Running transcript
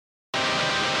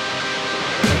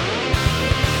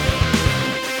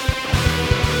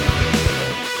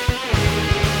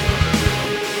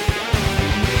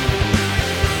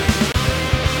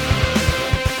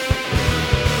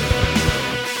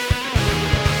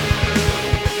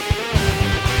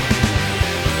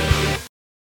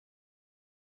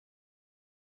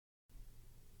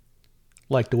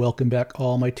Like to welcome back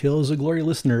all my Tales of Glory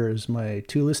listeners, my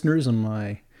two listeners and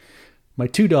my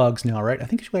two dogs now, right? I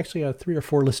think we actually have 3 or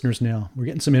 4 listeners now. We're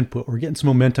getting some input. We're getting some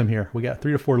momentum here. We got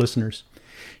 3 to 4 listeners.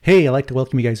 Hey, I'd like to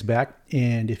welcome you guys back.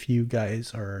 And if you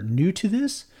guys are new to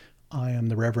this, I am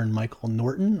the Reverend Michael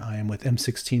Norton. I am with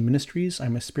M16 Ministries.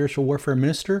 I'm a spiritual warfare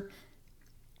minister.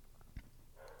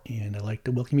 And I'd like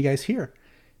to welcome you guys here.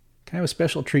 Kind of a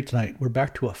special treat tonight. We're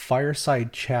back to a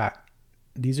fireside chat.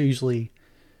 These are usually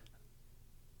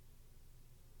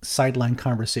sideline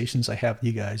conversations I have with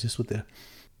you guys, just with the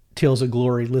Tales of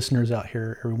Glory listeners out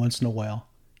here every once in a while.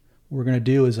 What we're going to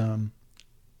do is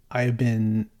I have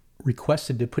been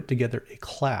requested to put together a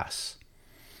class,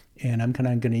 and I'm kind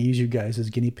of going to use you guys as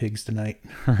guinea pigs tonight.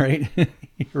 All right,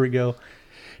 here we go,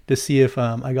 to see if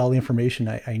I got all the information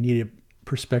I needed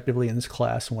prospectively in this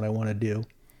class and what I want to do.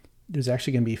 There's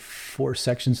actually going to be 4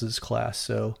 sections of this class,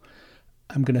 so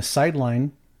I'm going to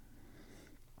sideline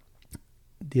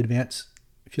the advanced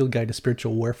field guide to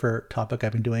spiritual warfare topic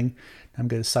I've been doing. I'm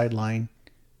going to sideline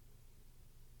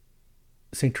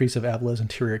St. Teresa of Avila's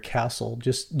interior castle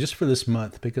just for this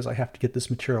month, because I have to get this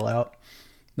material out.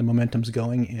 The momentum's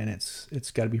going, and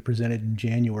it's got to be presented in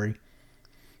January.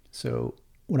 So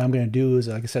what I'm going to do is,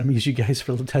 like I said, I'm going to use you guys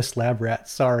for the test lab rat.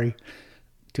 Sorry,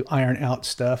 to iron out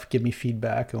stuff, give me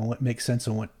feedback on what makes sense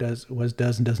and what does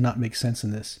and does not make sense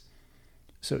in this.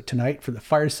 So tonight for the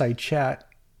fireside chat,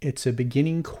 it's a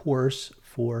beginning course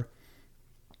for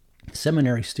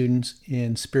seminary students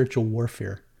in spiritual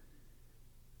warfare.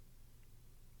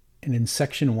 And in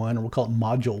section 1, or we'll call it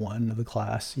module 1 of the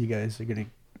class, you guys are going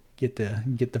to get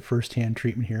the first-hand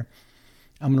treatment here.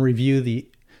 I'm going to review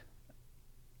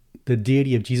the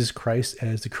deity of Jesus Christ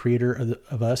as the creator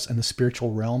of us and the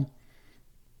spiritual realm.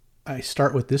 I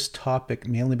start with this topic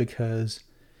mainly because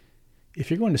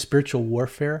if you're going to spiritual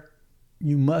warfare,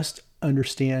 you must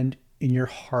understand in your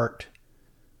heart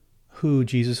who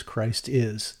Jesus Christ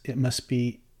is. It must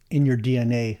be in your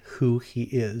DNA who he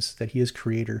is, that he is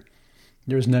creator.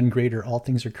 There is none greater. All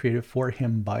things are created for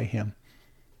him, by him.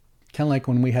 Kind of like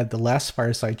when we had the last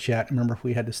fireside chat, remember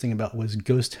we had this thing about, was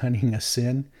ghost hunting a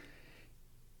sin?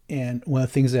 And one of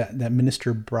the things that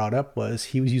minister brought up was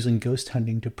he was using ghost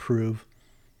hunting to prove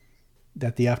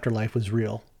that the afterlife was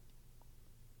real.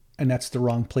 And that's the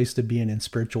wrong place to be in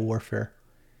spiritual warfare.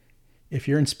 If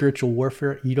you're in spiritual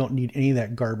warfare, you don't need any of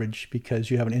that garbage,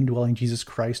 because you have an indwelling Jesus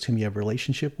Christ whom you have a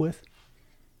relationship with,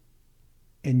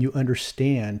 and you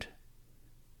understand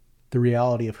the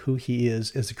reality of who he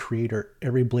is as a creator.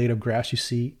 Every blade of grass you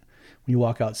see when you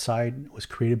walk outside was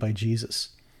created by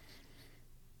Jesus.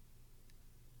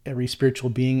 Every spiritual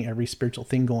being, every spiritual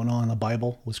thing going on in the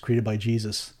Bible was created by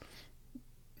Jesus.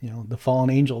 You know, the fallen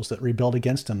angels that rebelled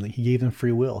against him, he gave them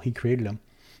free will. He created them.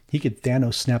 He could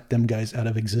Thanos snap them guys out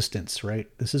of existence, right?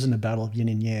 This isn't a battle of yin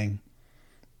and yang.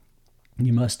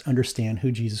 You must understand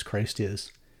who Jesus Christ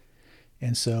is.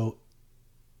 And so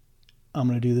I'm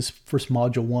going to do this first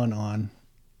module 1 on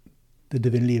the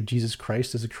divinity of Jesus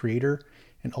Christ as a creator,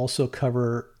 and also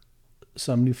cover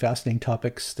some new fascinating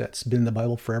topics that's been in the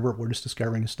Bible forever. We're just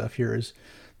discovering stuff here, is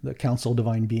the Council of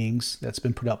Divine Beings that's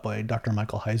been put out by Dr.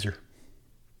 Michael Heiser.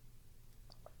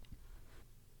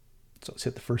 So let's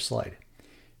hit the first slide.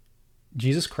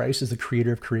 Jesus Christ is the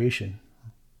creator of creation.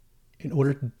 In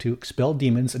order to expel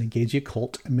demons and engage the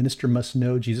occult, a minister must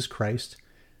know Jesus Christ,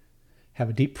 have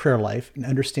a deep prayer life, and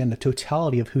understand the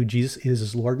totality of who Jesus is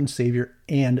as Lord and Savior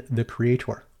and the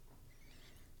Creator.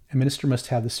 A minister must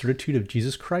have the certitude of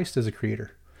Jesus Christ as a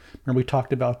creator. Remember we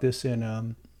talked about this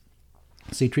in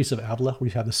St. Teresa of Avila, where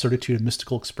you have the certitude of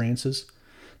mystical experiences.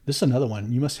 This is another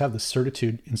one. You must have the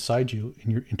certitude inside you,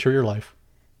 in your interior life,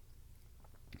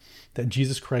 that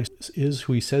Jesus Christ is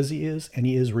who he says he is, and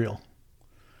he is real.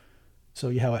 So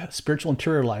you have a spiritual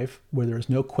interior life where there is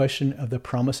no question of the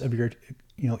promise of your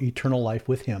eternal life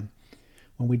with him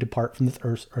when we depart from the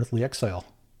earthly exile.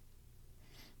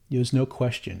 There's no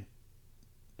question.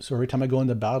 So every time I go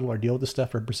into battle or deal with this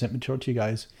stuff or present material to you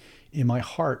guys, in my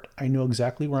heart, I know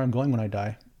exactly where I'm going when I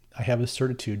die. I have a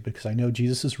certitude because I know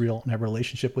Jesus is real and I have a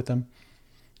relationship with him,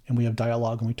 and we have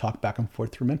dialogue and we talk back and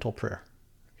forth through mental prayer.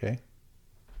 Okay?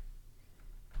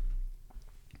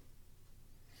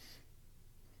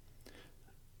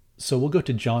 So we'll go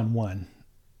to John 1.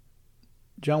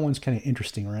 John 1's kind of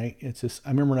interesting, right? It's this. I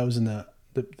remember when I was in the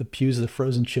pews of the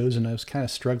Frozen Chosen, I was kind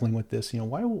of struggling with this.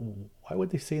 Why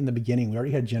would they say in the beginning? We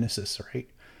already had Genesis, right?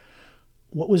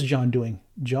 What was John doing?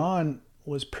 John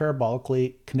was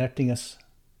parabolically connecting us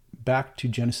back to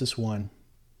Genesis 1.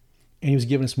 And he was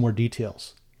giving us more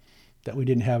details that we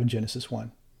didn't have in Genesis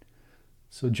 1.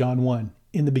 So John 1,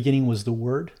 in the beginning was the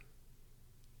Word,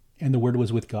 and the Word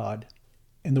was with God,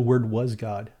 and the Word was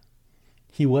God.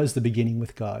 He was the beginning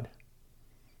with God.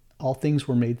 All things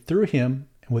were made through him,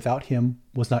 and without him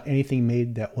was not anything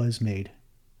made that was made.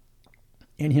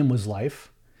 In him was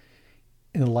life,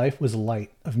 and the life was the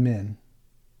light of men.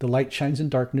 The light shines in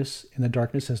darkness, and the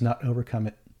darkness has not overcome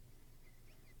it.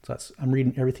 So I'm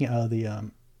reading everything out of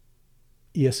the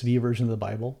ESV version of the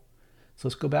Bible. So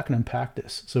let's go back and unpack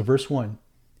this. So verse 1,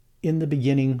 in the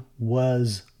beginning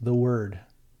was the Word.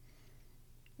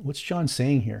 What's John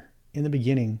saying here? In the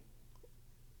beginning,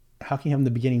 how can you have in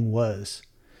the beginning was?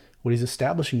 What he's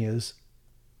establishing is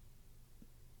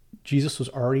Jesus was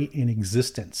already in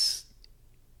existence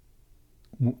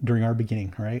during our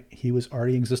beginning, right? He was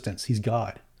already in existence. He's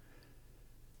God.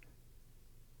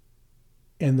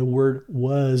 And the Word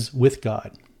was with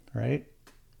God, right?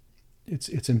 It's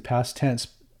in past tense,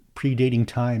 predating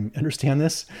time. Understand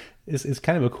this? It's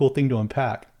kind of a cool thing to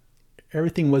unpack.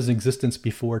 Everything was in existence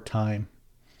before time.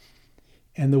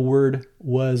 And the Word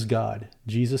was God.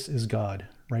 Jesus is God,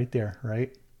 right there,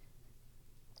 right?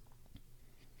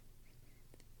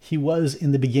 He was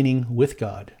in the beginning with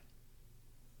God.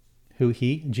 Who?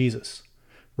 He? Jesus.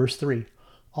 Verse 3,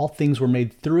 all things were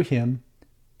made through him,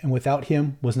 and without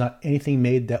him was not anything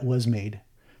made that was made.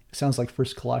 It sounds like 1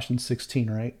 Colossians 16,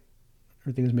 right?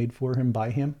 Everything was made for him,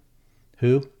 by him.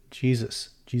 Who? Jesus.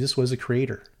 Jesus was the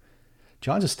creator.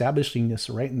 John's establishing this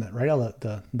right out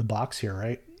of the box here,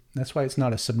 right? That's why it's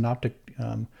not a synoptic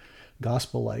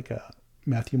gospel like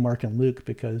Matthew, Mark, and Luke,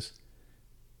 because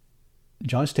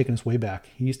John's taking us way back.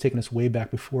 He's taking us way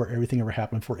back before everything ever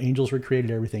happened, before angels were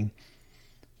created, everything.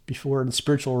 Before the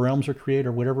spiritual realms were created,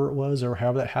 or whatever it was, or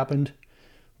however that happened.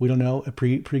 We don't know. It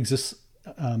pre-exists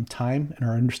time and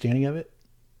our understanding of it.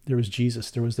 There was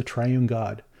Jesus. There was the triune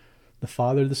God, the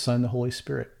Father, the Son, the Holy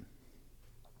Spirit.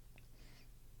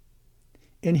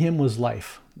 In him was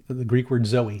life, the Greek word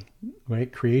zoe,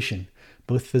 right? Creation,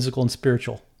 both physical and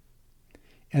spiritual.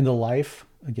 And the life,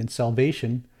 again,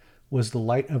 salvation, was the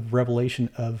light of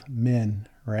revelation of men,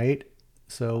 right?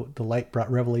 So the light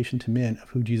brought revelation to men of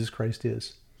who Jesus Christ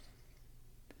is.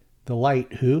 The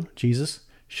light, who? Jesus,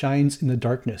 shines in the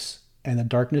darkness, and the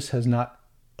darkness has not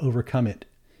overcome it.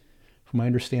 From what I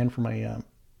understand from my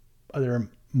other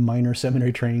minor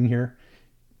seminary training here,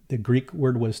 the Greek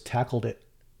word was tackled it.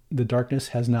 The darkness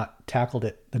has not tackled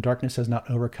it. The darkness has not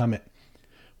overcome it.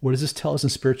 What does this tell us in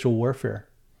spiritual warfare?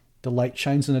 The light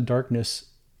shines in the darkness,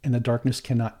 and the darkness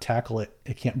cannot tackle it.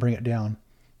 It can't bring it down.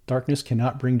 Darkness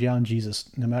cannot bring down Jesus,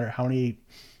 no matter how many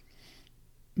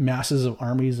masses of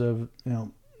armies of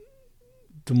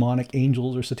demonic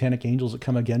angels or satanic angels that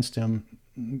come against him.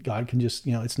 God can just,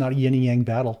 it's not a yin and yang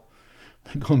battle.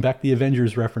 Going back to the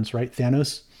Avengers reference, right?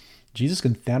 Thanos, Jesus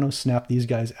can Thanos snap these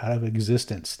guys out of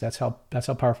existence. That's how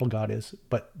powerful God is.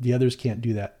 But the others can't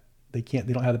do that. They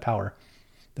don't have the power.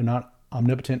 They're not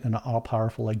omnipotent and not all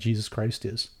powerful like Jesus Christ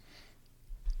is.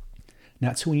 And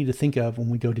that's who we need to think of when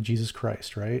we go to Jesus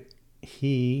Christ, right?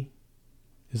 He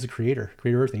is the creator of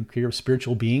everything, creator of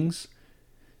spiritual beings.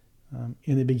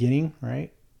 In the beginning,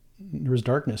 right? There was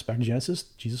darkness. Back in Genesis,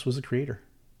 Jesus was the creator.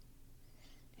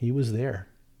 He was there.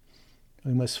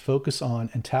 We must focus on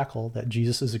and tackle that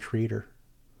Jesus is a creator.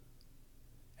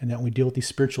 And that when we deal with these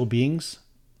spiritual beings,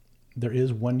 there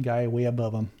is one guy way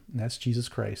above them, and that's Jesus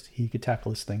Christ. He could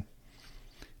tackle this thing.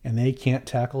 And they can't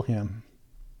tackle him.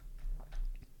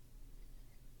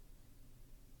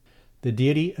 The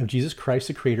deity of Jesus Christ,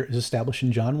 the creator, is established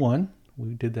in John 1.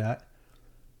 We did that.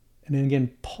 And then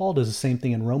again, Paul does the same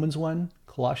thing in Romans 1,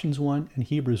 Colossians 1, and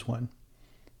Hebrews 1.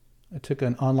 I took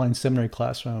an online seminary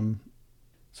class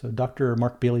so Dr.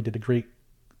 Mark Bailey did a great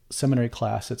seminary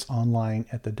class that's online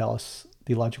at the Dallas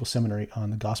Theological Seminary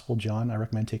on the Gospel of John. I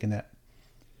recommend taking that.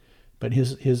 But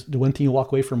the one thing you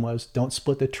walk away from was, don't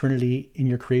split the Trinity in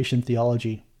your creation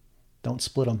theology. Don't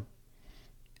split them.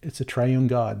 It's a triune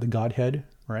God, the Godhead,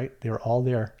 right? They were all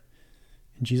there.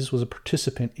 And Jesus was a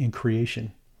participant in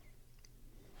creation.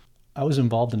 I was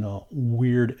involved in a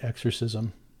weird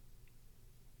exorcism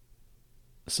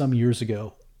some years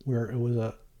ago where it was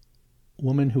a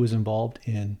woman who was involved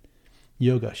in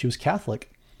yoga. She was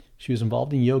Catholic. She was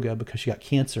involved in yoga because she got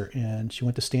cancer, and she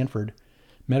went to Stanford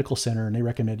Medical Center, and they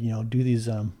recommended, do these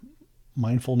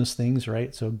mindfulness things,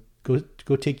 right? So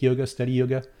go take yoga, study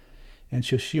yoga. And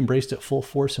she embraced it full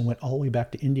force and went all the way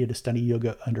back to India to study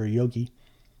yoga under a yogi.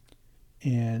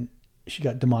 And she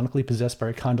got demonically possessed by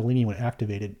a Kundalini when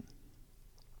activated.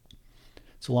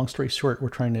 So long story short, we're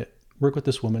trying to work with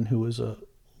this woman who was a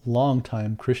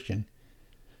longtime Christian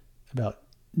about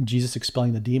Jesus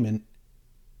expelling the demon.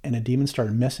 And a demon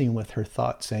started messing with her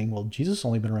thoughts, saying, well, Jesus has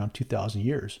only been around 2,000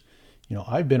 years.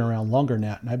 I've been around longer than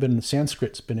that. And I've been in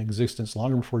Sanskrit's been in existence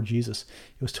longer before Jesus.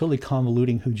 It was totally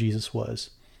convoluting who Jesus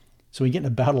was. So when you get in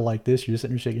a battle like this, you're just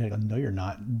sitting there shaking your head, no, you're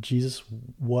not. Jesus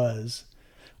was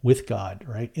with God,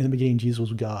 right? In the beginning, Jesus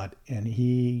was God, and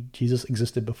Jesus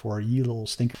existed before you little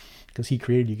stinker, because he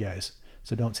created you guys.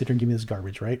 So don't sit here and give me this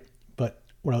garbage, right? But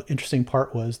what an interesting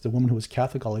part was the woman who was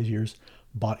Catholic all these years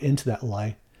bought into that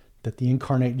lie that the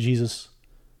incarnate Jesus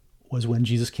was when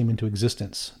Jesus came into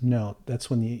existence. No, that's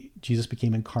when Jesus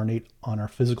became incarnate on our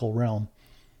physical realm.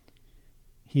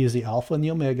 He is the Alpha and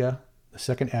the Omega, the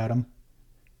second Adam.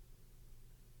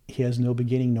 He has no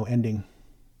beginning, no ending.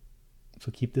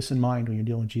 So keep this in mind when you're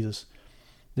dealing with Jesus.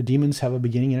 The demons have a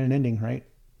beginning and an ending, right?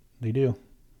 They do.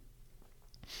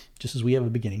 Just as we have a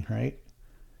beginning, right?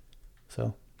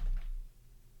 So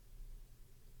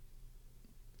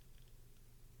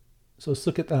let's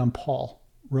look at Paul,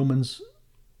 Romans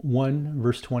 1,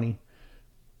 verse 20.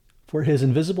 For his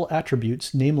invisible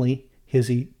attributes, namely his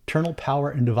eternal power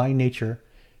and divine nature,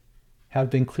 have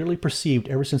been clearly perceived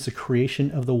ever since the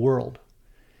creation of the world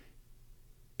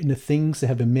in the things that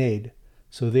have been made,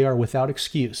 so they are without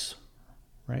excuse.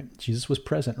 Right? Jesus was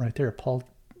present right there. Paul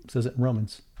says it in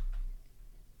Romans.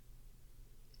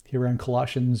 Here in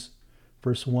Colossians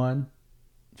verse 1,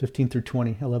 15 through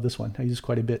 20. I love this one. I use this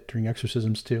quite a bit during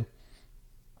exorcisms too,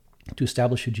 to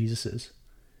establish who Jesus is.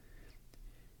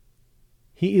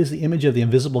 He is the image of the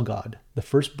invisible God, the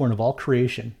firstborn of all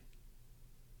creation.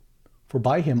 For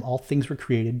by him all things were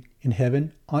created, in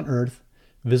heaven, on earth,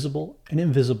 visible and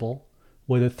invisible,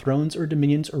 whether thrones or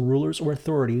dominions or rulers or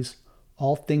authorities,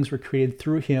 all things were created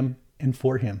through him and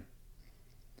for him.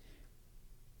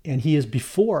 And he is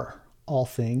before all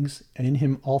things, and in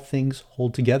him all things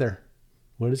hold together.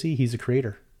 What is he? He's the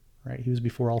creator, right? He was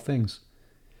before all things.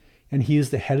 And he is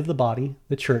the head of the body,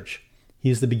 the church. He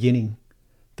is the beginning,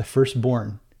 the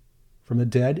firstborn from the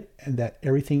dead, and that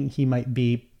everything he might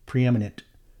be preeminent.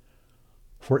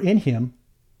 For in him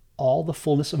all the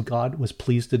fullness of God was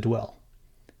pleased to dwell,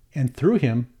 and through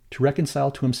him to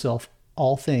reconcile to himself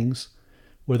all things,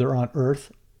 whether on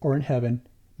earth or in heaven,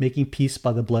 making peace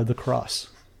by the blood of the cross.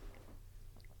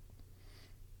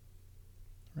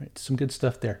 Right, some good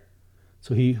stuff there.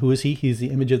 So who is he? He's the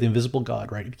image of the invisible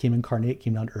God, right? He became incarnate,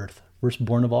 came down to earth,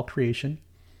 firstborn of all creation.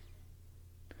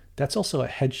 That's also a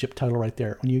headship title right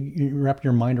there. When you wrap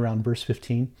your mind around verse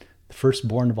 15, the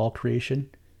firstborn of all creation.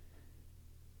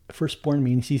 Firstborn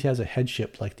means he has a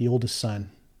headship like the oldest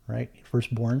son, right?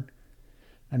 Firstborn.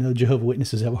 I know Jehovah's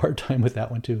Witnesses have a hard time with that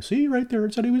one too. See, right there,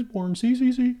 it said he was born.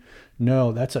 See.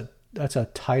 No, that's a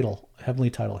title, a heavenly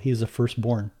title. He is the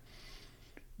firstborn.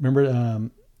 Remember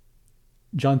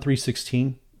John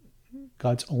 3:16,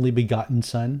 God's only begotten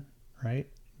son, right?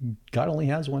 God only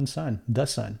has one son, the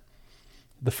son,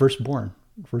 the firstborn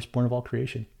of all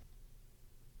creation.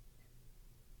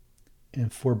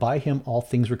 And for by him all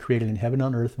things were created in heaven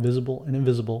and on earth, visible and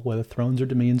invisible, whether thrones or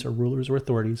dominions or rulers or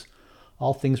authorities.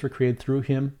 All things were created through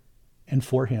him and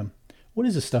for him. What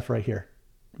is this stuff right here?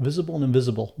 Visible and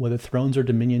invisible, whether thrones or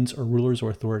dominions or rulers or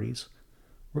authorities.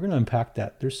 We're going to unpack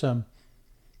that. There's some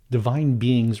divine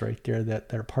beings right there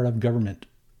that are part of government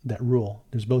that rule.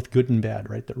 There's both good and bad,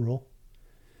 right, that rule.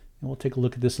 And we'll take a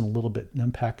look at this in a little bit and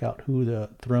unpack out who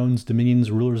the thrones, dominions,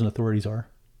 rulers, and authorities are.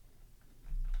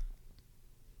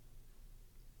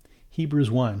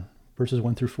 Hebrews 1, verses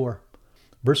 1 through 4.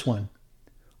 Verse 1.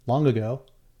 Long ago,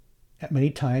 at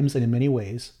many times and in many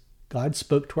ways, God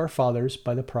spoke to our fathers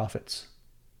by the prophets.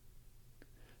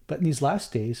 But in these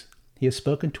last days, he has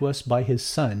spoken to us by his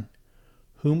Son,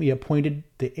 whom he appointed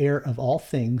the heir of all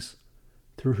things,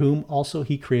 through whom also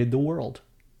he created the world.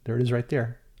 There it is right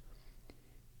there.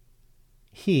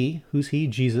 He, who's he,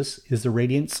 Jesus, is the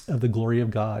radiance of the glory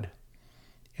of God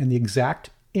and the exact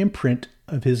imprint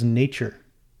of his nature.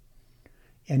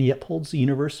 And he upholds the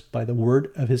universe by the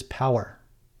word of his power.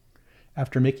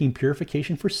 After making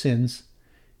purification for sins,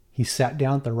 he sat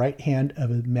down at the right hand of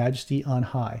his majesty on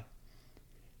high,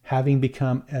 having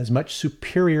become as much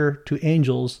superior to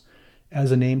angels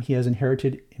as the name he has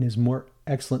inherited and is more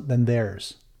excellent than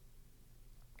theirs.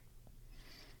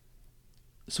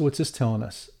 So what's this telling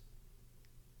us?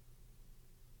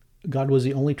 God was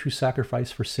the only true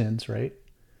sacrifice for sins, right?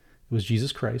 It was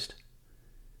Jesus Christ.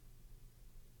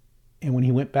 And when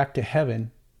he went back to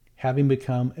heaven, having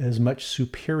become as much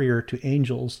superior to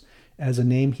angels as a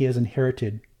name he has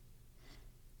inherited,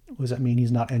 what does that mean?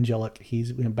 He's not angelic.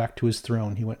 He went back to his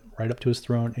throne. He went right up to his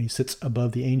throne and he sits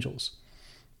above the angels.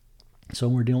 So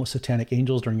when we're dealing with satanic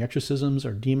angels during exorcisms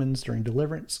or demons during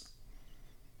deliverance,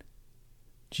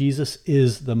 Jesus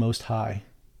is the Most High.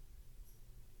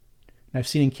 And I've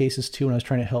seen in cases too, when I was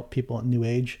trying to help people in New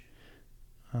Age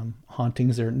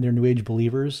hauntings, they're New Age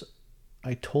believers,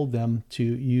 I told them to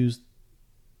use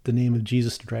the name of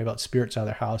Jesus to drive out spirits out of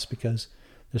their house because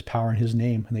There's power in his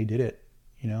name, and they did it,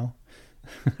 you know.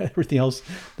 Everything else,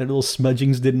 their little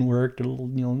smudgings didn't work, their little,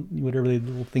 whatever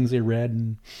little things they read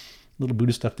and little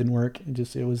Buddha stuff didn't work.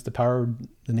 It was the power of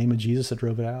the name of Jesus that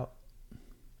drove it out.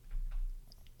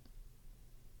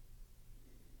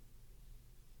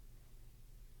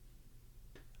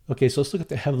 Okay, so let's look at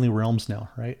the heavenly realms now,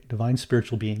 right? Divine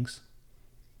spiritual beings.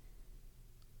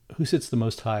 Who sits the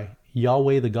most high?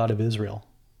 Yahweh, the God of Israel,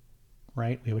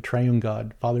 right? We have a triune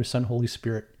God, Father, Son, Holy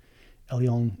Spirit.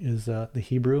 Elyon is the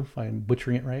Hebrew, if I'm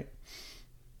butchering it right.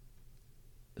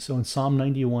 So in Psalm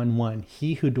 91:1,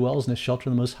 he who dwells in the shelter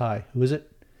of the Most High, who is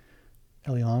it?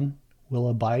 Elyon, will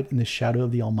abide in the shadow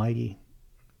of the Almighty.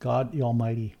 God the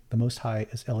Almighty, the Most High,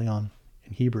 is Elyon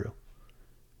in Hebrew.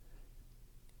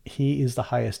 He is the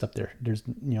highest up there.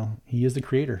 He is the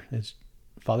creator. It's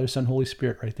Father, Son, Holy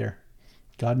Spirit right there.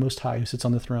 God Most High, who sits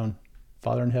on the throne.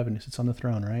 Father in heaven, who sits on the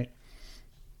throne, right?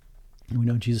 And we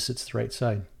know Jesus sits at the right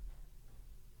side.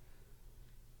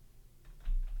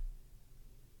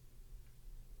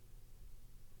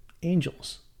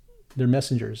 Angels, they're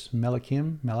messengers.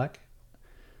 Malak,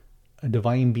 a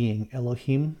divine being.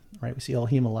 Elohim, right? We see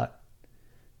Elohim a lot,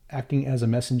 acting as a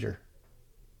messenger.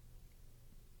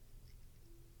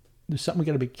 There's something we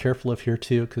got to be careful of here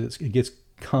too, because it gets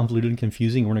convoluted and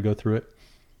confusing. We're going to go through it.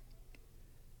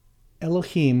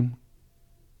 Elohim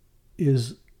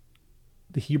is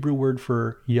the Hebrew word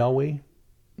for Yahweh,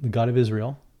 the God of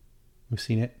Israel. We've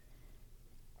seen it.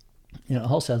 And it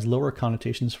also has lower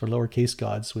connotations for lowercase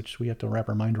gods, which we have to wrap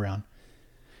our mind around.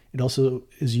 It also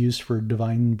is used for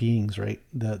divine beings, right?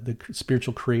 The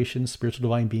spiritual creation, spiritual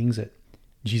divine beings that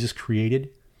Jesus created.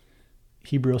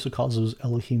 Hebrew also calls those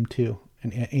Elohim too.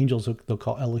 And angels, they'll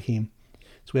call Elohim.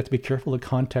 So we have to be careful of the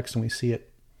context when we see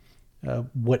it.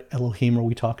 What Elohim are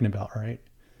we talking about, right?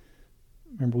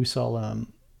 Remember we saw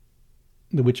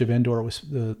the witch of Endor was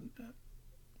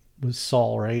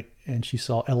Saul, right? And she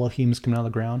saw Elohims coming out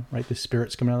of the ground, right? The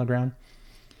spirits coming out of the ground.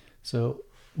 So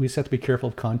we just have to be careful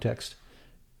of context.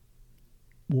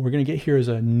 What we're going to get here is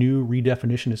a new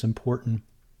redefinition is important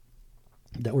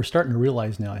that we're starting to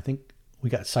realize now. I think we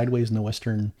got sideways in the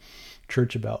Western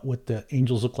church about what the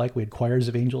angels look like. We had choirs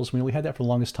of angels. I mean, we had that for the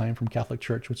longest time from Catholic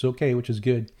Church, which is okay, which is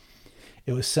good.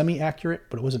 It was semi-accurate,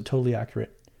 but it wasn't totally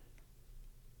accurate.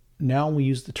 Now when we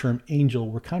use the term angel,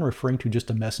 we're kind of referring to just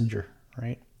a messenger,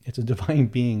 right? It's a divine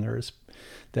being, or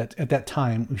that at that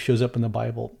time who shows up in the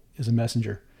Bible as a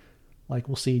messenger. Like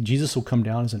we'll see, Jesus will come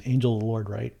down as an angel of the Lord,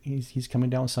 right? He's coming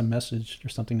down with some message or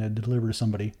something to deliver to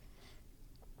somebody.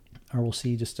 Or we'll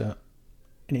see just an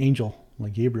angel,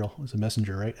 like Gabriel, as a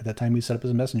messenger, right? At that time, he's set up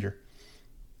as a messenger.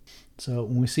 So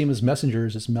when we see him as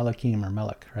messengers, it's Melachim or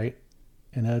Melech, right?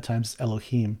 And other times, it's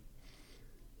Elohim.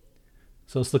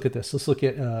 So let's look at this. Let's look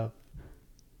at what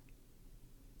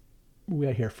we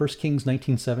got here. 1 Kings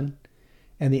 19:7.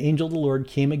 And the angel of the Lord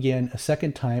came again a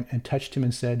second time and touched him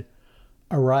and said,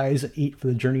 "Arise and eat, for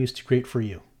the journey is too great for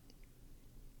you."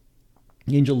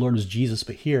 The angel of the Lord is Jesus,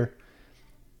 but here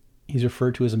he's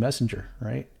referred to as a messenger,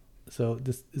 right? So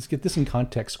let's get this in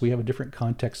context. We have a different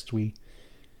context we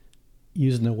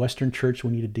use in the Western church.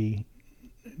 We need to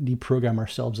deprogram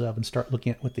ourselves of and start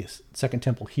looking at what the Second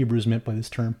Temple Hebrews meant by this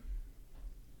term.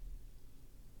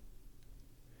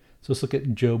 So let's look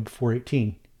at Job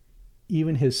 4:18.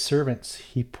 Even his servants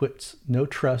he puts no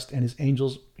trust, and his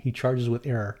angels he charges with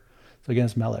error. So again,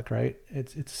 it's Melech, right?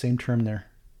 It's the same term there.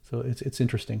 So it's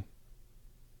interesting.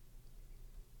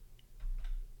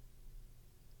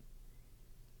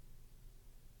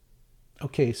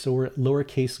 Okay, so we're at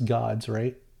lowercase gods,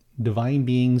 right? Divine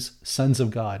beings, sons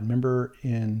of God. Remember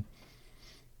in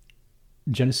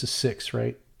Genesis 6,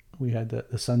 right? We had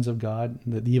the sons of God.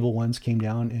 The evil ones came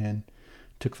down and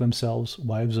took for themselves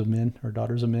wives of men or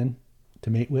daughters of men to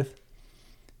mate with.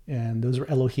 And those were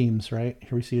Elohims, right?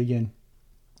 Here we see it again.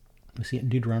 We see it in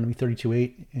Deuteronomy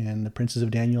 32:8 and the princes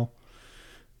of Daniel,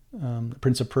 the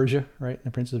prince of Persia, right?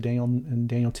 The princes of Daniel in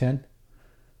Daniel 10.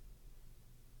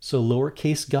 So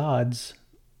lowercase gods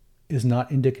is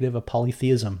not indicative of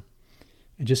polytheism.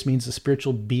 It just means the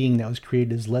spiritual being that was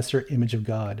created is lesser image of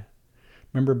God.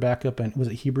 Remember back up in, was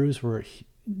it Hebrews, where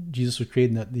Jesus was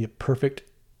created in the perfect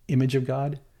image of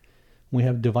God? When we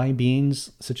have divine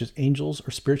beings such as angels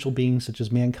or spiritual beings such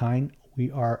as mankind,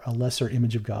 we are a lesser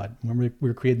image of God. When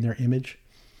we're created in their image,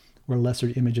 we're a lesser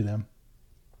image of them.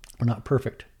 We're not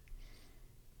perfect.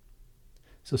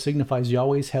 So it signifies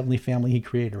Yahweh's heavenly family he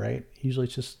created, right? Usually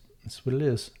that's what it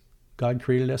is. God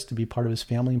created us to be part of his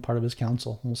family and part of his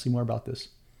council. And we'll see more about this.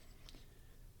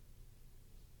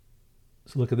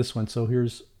 So look at this one. So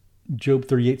here's Job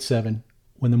 38:7.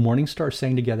 When the morning stars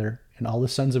sang together and all the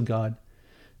sons of God,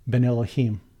 Ben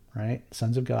Elohim, right?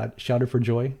 Sons of God. Shouted for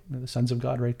joy. The sons of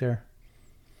God right there.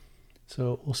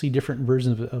 So we'll see different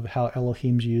versions of how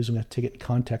Elohim's used. We have to take it in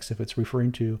context if it's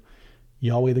referring to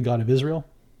Yahweh, the God of Israel,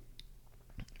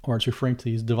 or it's referring to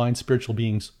these divine spiritual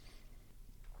beings.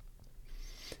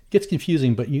 It gets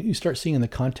confusing, but you start seeing in the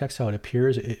context how it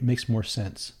appears, it makes more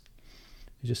sense.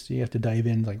 You have to dive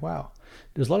in, like, wow.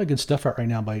 There's a lot of good stuff out right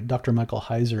now by Dr. Michael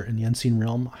Heiser in the Unseen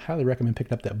Realm. I highly recommend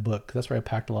picking up that book, because that's where I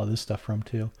packed a lot of this stuff from,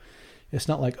 too. It's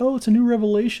not like, oh, it's a new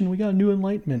revelation. We got a new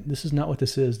enlightenment. This is not what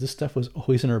this is. This stuff was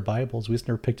always in our Bibles. We just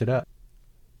never picked it up.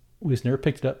 We just never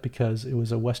picked it up because it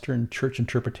was a Western church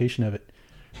interpretation of it,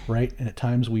 right? And at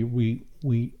times we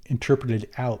interpreted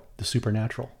out the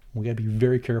supernatural. We got to be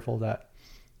very careful of that.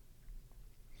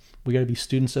 We got to be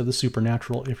students of the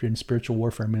supernatural if you're in spiritual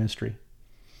warfare ministry.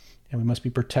 And we must be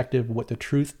protective of what the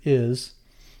truth is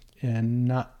and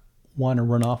not want to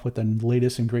run off with the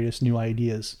latest and greatest new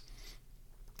ideas.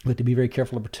 We have to be very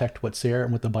careful to protect what's there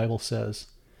and what the Bible says.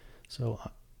 So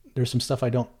there's some stuff I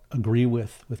don't agree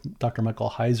with Dr.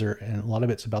 Michael Heiser, and a lot of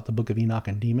it's about the Book of Enoch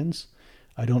and demons.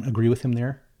 I don't agree with him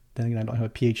there. Then again, I don't have a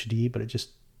PhD, but it just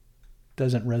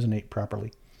doesn't resonate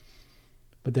properly.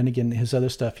 But then again, his other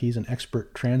stuff, he's an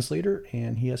expert translator,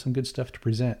 and he has some good stuff to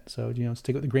present. So, let's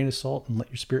take it with a grain of salt and let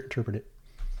your spirit interpret it.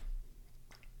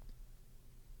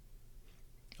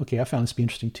 Okay, I found this to be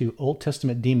interesting too. Old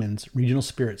Testament demons, regional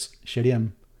spirits,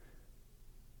 Shedim,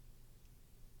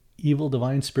 evil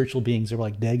divine spiritual beings. They were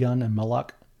like Dagon and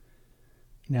Moloch.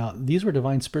 Now, these were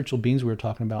divine spiritual beings we were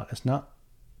talking about. This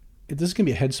is going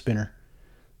to be a head spinner.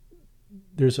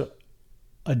 There's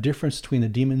a difference between the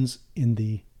demons in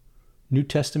the New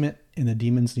Testament and the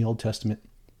demons in the Old Testament.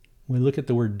 When we look at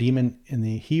the word demon in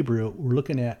the Hebrew, we're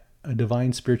looking at a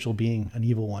divine spiritual being, an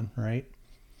evil one, right?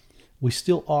 We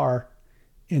still are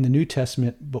in the New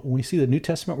Testament, but when we see the New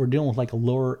Testament, we're dealing with like a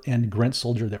lower end grunt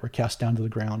soldier that were cast down to the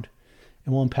ground.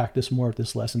 And we'll unpack this more at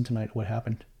this lesson tonight, what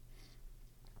happened.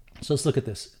 So let's look at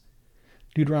this.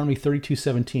 Deuteronomy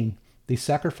 32:17. They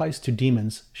sacrificed to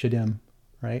demons, Shedim,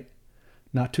 right?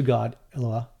 Not to God,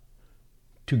 Eloah.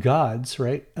 To gods,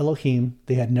 right? Elohim,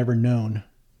 they had never known.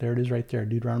 There it is right there,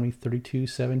 Deuteronomy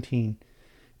 32:17.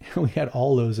 We had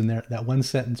all those in there, that one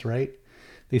sentence, right?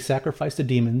 They sacrificed to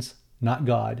demons, not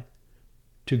God,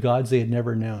 to gods they had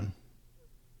never known.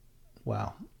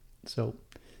 Wow. So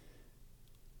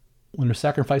when they're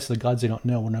sacrificed to the gods they don't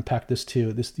know, we're going to unpack this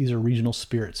too. These are regional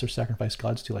spirits they're sacrificed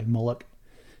gods to, like Moloch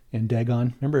and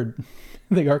Dagon. Remember,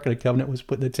 the Ark of the Covenant was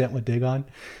put in the tent with Dagon,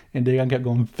 and Dagon kept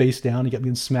going face down. He kept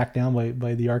getting smacked down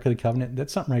by the Ark of the Covenant.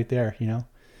 That's something right there,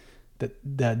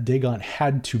 that Dagon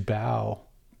had to bow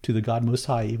to the God Most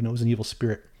High, even though it was an evil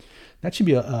spirit. That should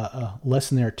be a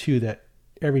lesson there too, that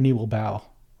every knee will bow,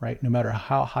 right? No matter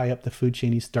how high up the food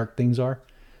chain these dark things are,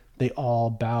 they all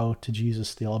bow to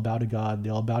Jesus. They all bow to God. They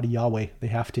all bow to Yahweh. They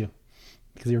have to,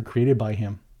 because they were created by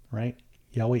him, right?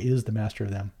 Yahweh is the master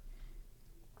of them.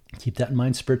 Keep that in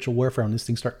mind, spiritual warfare, when these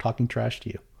things start talking trash to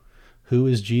you. Who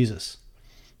is Jesus?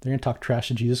 They're going to talk trash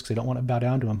to Jesus because they don't want to bow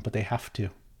down to him, but they have to.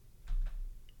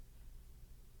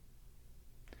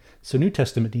 So New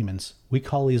Testament demons, we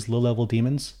call these low-level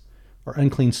demons, or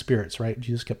unclean spirits, right?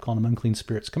 Jesus kept calling them unclean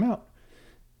spirits. Come out.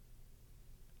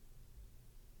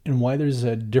 And why there's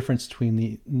a difference between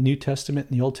the New Testament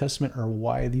and the Old Testament, or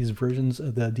why these versions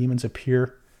of the demons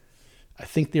appear, I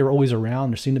think they were always around.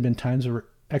 There seemed to have been times where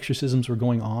exorcisms were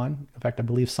going on. In fact, I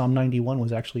believe Psalm 91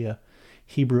 was actually a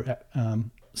Hebrew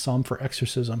psalm for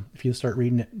exorcism. If you start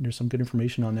reading it, there's some good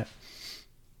information on that.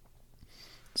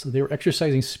 So they were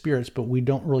exorcising spirits, but we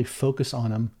don't really focus on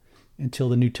them until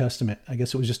the New Testament. I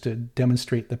guess it was just to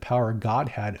demonstrate the power God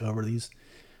had over these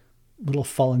little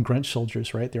fallen grunt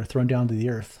soldiers, right? They were thrown down to the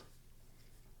earth.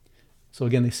 So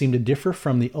again, they seem to differ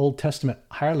from the Old Testament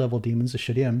higher level demons, the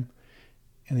Shedim,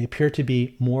 and they appear to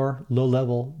be more low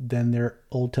level than their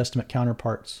Old Testament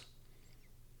counterparts.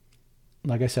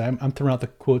 Like I said, I'm throwing out the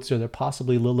quotes there. They're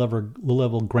possibly low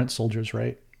level grunt soldiers,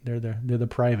 right? They're the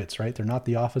privates, right? They're not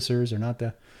the officers. They're not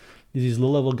these low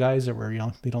level guys that were,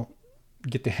 they don't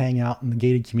get to hang out in the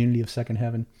gated community of second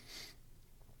heaven.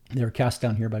 They were cast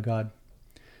down here by God.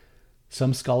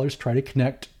 Some scholars try to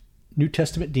connect New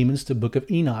Testament demons to the Book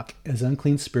of Enoch as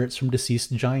unclean spirits from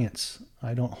deceased giants.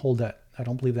 I don't hold that. I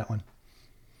don't believe that one.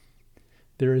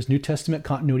 There is New Testament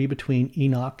continuity between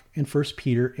Enoch and 1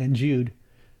 Peter and Jude,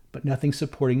 but nothing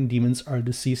supporting demons are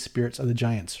deceased spirits of the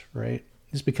giants, right?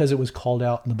 It's because it was called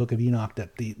out in the Book of Enoch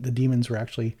that the demons were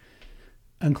actually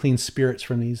unclean spirits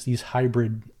from these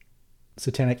hybrid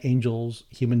satanic angels,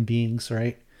 human beings,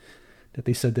 right? That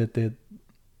they said that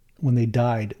when they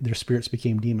died, their spirits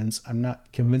became demons. I'm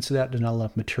not convinced of that. There's not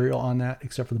enough material on that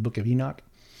except for the Book of Enoch.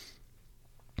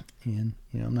 And,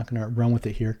 I'm not going to run with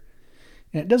it here.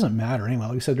 And it doesn't matter anyway.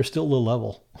 Like I said, they're still low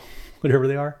level, whatever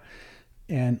they are.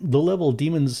 And low level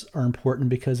demons are important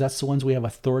because that's the ones we have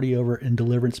authority over in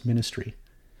deliverance ministry.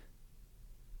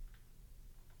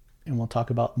 And we'll talk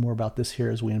more about this here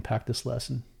as we unpack this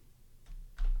lesson.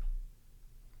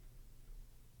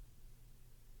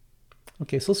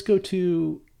 Okay, so let's go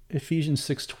to Ephesians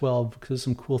 6:12 because there's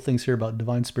some cool things here about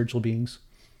divine spiritual beings.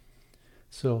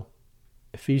 So,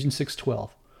 Ephesians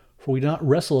 6:12. For we do not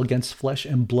wrestle against flesh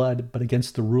and blood, but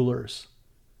against the rulers.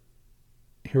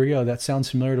 Here we go. That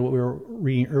sounds familiar to what we were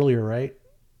reading earlier, right?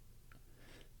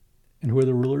 And who are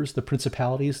the rulers? The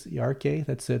principalities, the arche,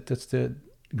 that's it. That's the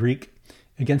Greek.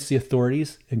 Against the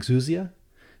authorities, exousia.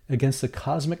 Against the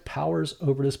cosmic powers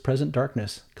over this present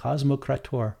darkness,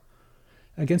 cosmokrator.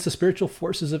 Against the spiritual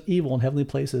forces of evil in heavenly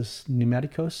places,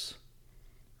 pneumatikos.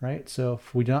 Right? So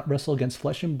if we do not wrestle against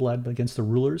flesh and blood, but against the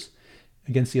rulers,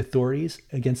 against the authorities,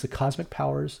 against the cosmic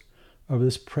powers over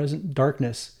this present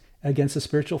darkness, against the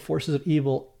spiritual forces of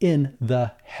evil in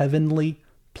the heavenly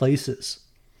places.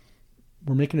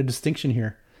 We're making a distinction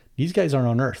here. These guys aren't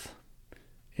on earth.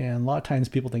 And a lot of times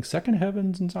people think second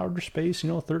heavens and outer space,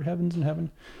 third heavens in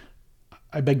heaven.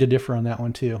 I beg to differ on that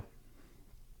one too.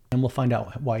 And we'll find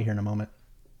out why here in a moment.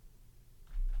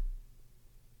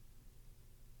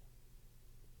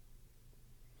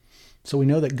 So we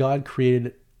know that God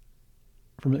created,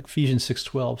 from Ephesians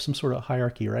 6:12, some sort of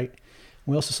hierarchy, right?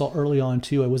 We also saw early on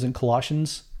too, I was in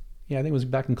Colossians. Yeah, I think it was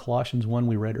back in Colossians 1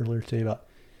 we read earlier today about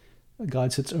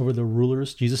God sits over the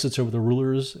rulers. Jesus sits over the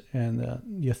rulers and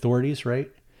the authorities,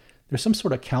 right? There's some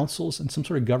sort of councils and some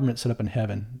sort of government set up in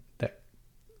heaven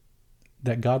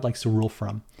that God likes to rule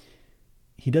from.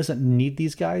 He doesn't need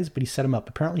these guys, but he set them up.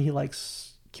 Apparently he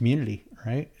likes community,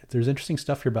 right? There's interesting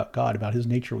stuff here about God, about his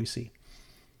nature we see.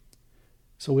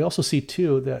 So we also see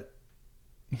too that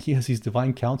he has these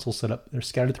divine councils set up. They're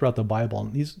scattered throughout the Bible.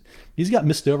 And these got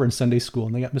missed over in Sunday school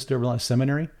and they got missed over a lot of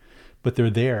seminary, but they're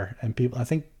there. And people, I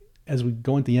think as we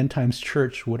go into the end times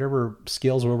church, whatever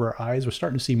scales are over our eyes, we're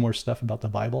starting to see more stuff about the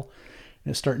Bible.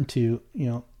 And it's starting to,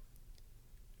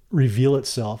 reveal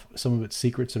itself, some of its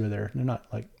secrets that are there. They're not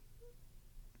like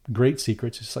great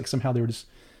secrets. It's like somehow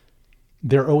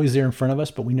they're always there in front of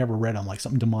us, but we never read them. Like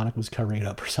something demonic was covering it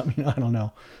up or something. I don't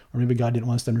know. Or maybe God didn't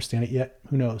want us to understand it yet.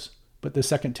 Who knows? But the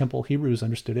Second Temple Hebrews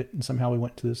understood it, and somehow we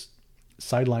went to this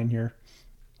sideline here.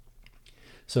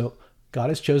 So God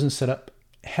has chosen to set up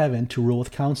heaven to rule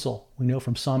with counsel. We know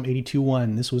from Psalm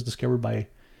 82:1, this was discovered by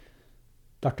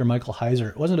Dr. Michael Heiser.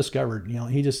 It wasn't discovered.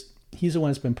 He's the one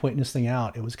that's been pointing this thing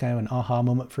out. It was kind of an aha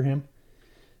moment for him.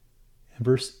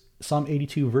 And Psalm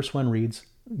 82 verse 1 reads,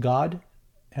 God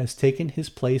has taken his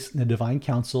place in the divine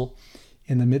council.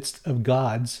 In the midst of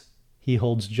gods, he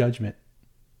holds judgment.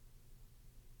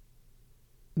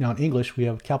 Now in English, we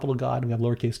have capital God, we have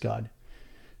lowercase God.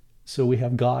 So we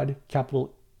have God,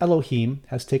 capital Elohim,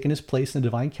 has taken his place in the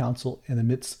divine council. In the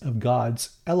midst of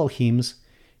gods, Elohims,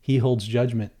 he holds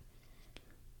judgment.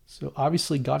 So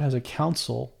obviously God has a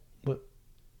council with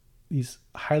these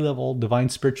high-level divine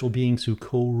spiritual beings who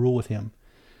co-rule with him.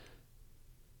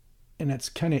 And that's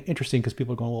kind of interesting because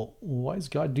people are going, well, why does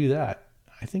God do that?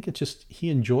 I think it's just he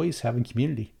enjoys having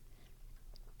community.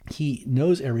 He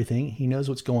knows everything. He knows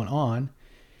what's going on.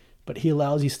 But he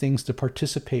allows these things to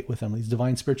participate with him. These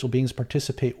divine spiritual beings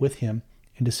participate with him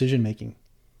in decision making.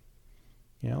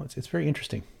 It's very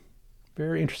interesting.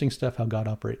 Very interesting stuff how God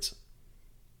operates.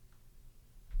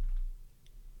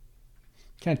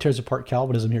 Kind of tears apart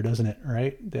Calvinism here, doesn't it?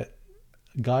 Right? That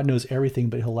God knows everything,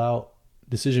 but he'll allow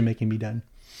decision making be done.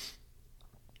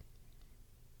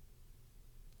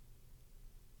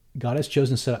 God has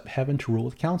chosen to set up heaven to rule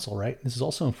with counsel, right? This is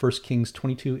also in 1 Kings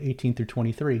 22:18 through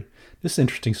 23. This is an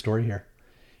interesting story here.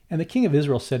 And the king of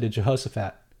Israel said to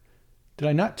Jehoshaphat, did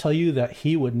I not tell you that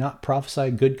he would not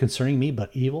prophesy good concerning me,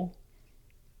 but evil?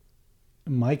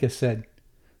 And Micah said,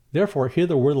 therefore hear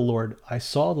the word of the Lord. I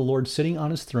saw the Lord sitting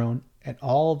on his throne, and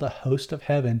all the host of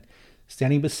heaven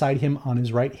standing beside him on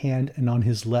his right hand and on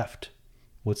his left.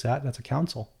 What's that? That's a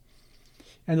council.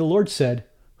 And the Lord said,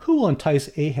 who will entice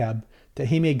Ahab that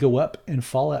he may go up and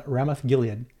fall at Ramoth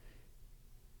Gilead?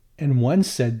 And one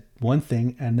said one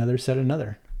thing, and another said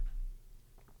another.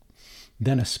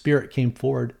 Then a spirit came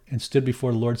forward and stood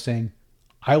before the Lord, saying,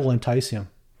 I will entice him.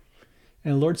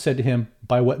 And the Lord said to him,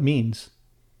 by what means?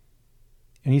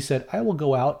 And he said, I will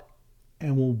go out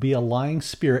and will be a lying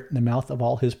spirit in the mouth of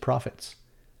all his prophets.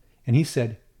 And he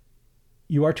said,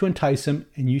 you are to entice him,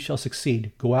 and you shall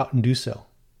succeed. Go out and do so.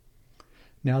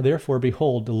 Now therefore,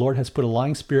 behold, the Lord has put a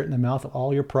lying spirit in the mouth of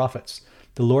all your prophets.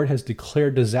 The Lord has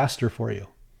declared disaster for you.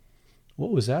 What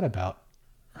was that about?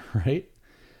 Right?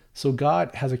 So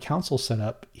God has a council set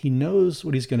up. He knows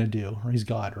what he's going to do, or he's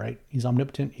God, right? He's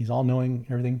omnipotent. He's all knowing,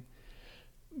 everything.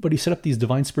 But he set up these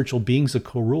divine spiritual beings that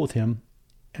co-rule with him,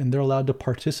 and they're allowed to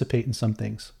participate in some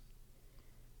things.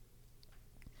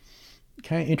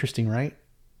 Kind of interesting, right?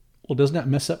 Well, doesn't that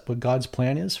mess up what God's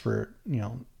plan is for,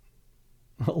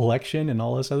 election and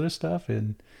all this other stuff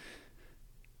and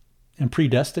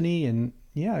predestiny? And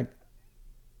yeah,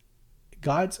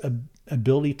 God's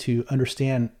ability to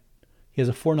understand, he has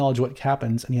a foreknowledge of what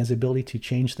happens, and he has the ability to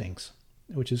change things,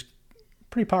 which is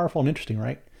pretty powerful and interesting,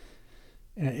 right?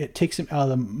 And it takes him out of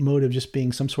the mode of just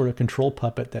being some sort of control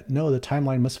puppet that, no, the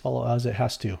timeline must follow as it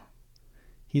has to.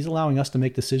 He's allowing us to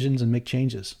make decisions and make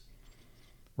changes,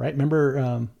 right?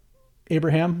 Remember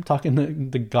Abraham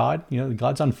talking to God?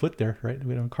 God's on foot there, right?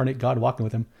 We have incarnate God walking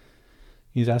with him.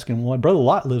 He's asking, well, my brother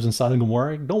Lot lives in Sodom and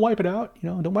Gomorrah. Don't wipe it out.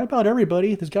 Don't wipe out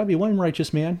everybody. There's got to be one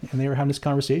righteous man. And they were having this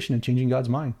conversation and changing God's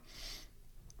mind.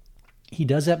 He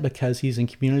does that because he's in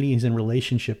community. He's in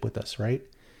relationship with us, right?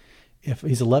 If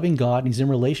he's a loving God and he's in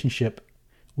relationship,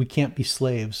 we can't be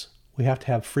slaves. We have to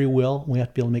have free will. We have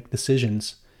to be able to make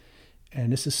decisions.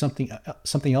 And this is something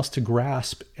else to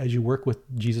grasp as you work with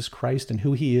Jesus Christ and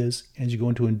who he is, as you go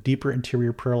into a deeper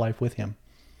interior prayer life with him.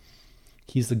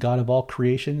 He's the God of all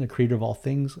creation, the creator of all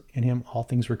things. In him, all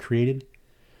things were created.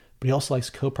 But he also likes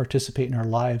to co-participate in our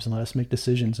lives and let us make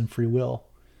decisions in free will.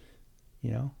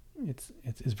 It's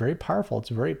very powerful.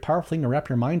 It's a very powerful thing to wrap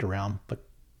your mind around, but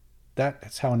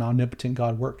that's how an omnipotent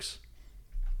God works.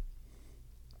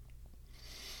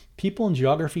 People in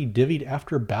geography divvied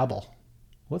after Babel.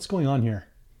 What's going on here?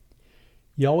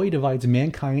 Yahweh divides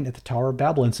mankind at the Tower of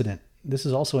Babel incident. This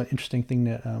is also an interesting thing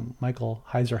that Michael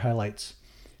Heiser highlights.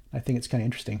 I think it's kind of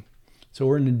interesting. So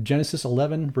we're in Genesis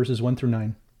 11, verses 1 through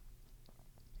 9.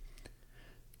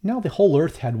 Now the whole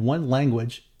earth had one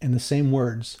language and the same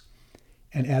words.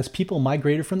 And as people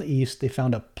migrated from the east, they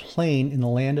found a plain in the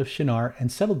land of Shinar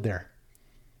and settled there.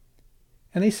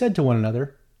 And they said to one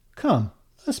another, "Come,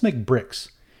 let's make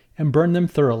bricks and burn them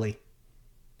thoroughly."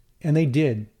 And they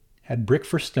did, had brick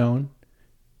for stone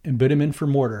and bitumen for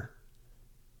mortar.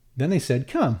 Then they said,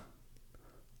 "Come,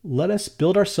 let us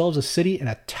build ourselves a city and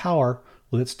a tower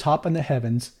with its top in the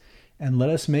heavens, and let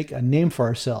us make a name for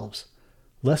ourselves,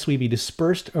 lest we be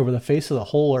dispersed over the face of the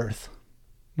whole earth."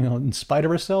 In spite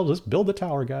of ourselves, let's build the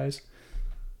tower, guys.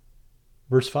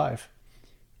 Verse 5.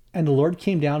 And the Lord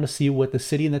came down to see what the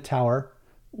city and the tower,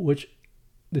 which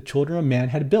the children of man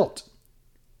had built.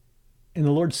 And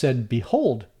the Lord said,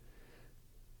 "Behold,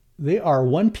 they are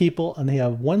one people and they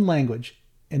have one language,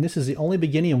 and this is the only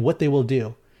beginning of what they will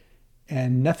do.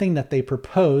 And nothing that they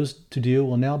proposed to do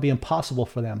will now be impossible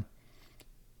for them.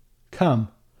 Come,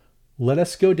 let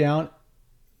us go down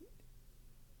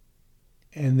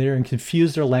and there and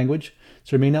confuse their language,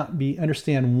 so they may not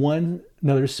understand one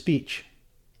another's speech."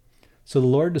 So the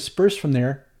Lord dispersed from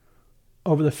there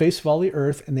over the face of all the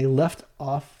earth, and they left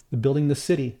off the building the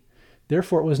city.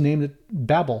 Therefore it was named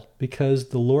Babel, because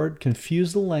the Lord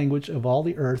confused the language of all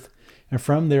the earth, and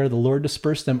from there the Lord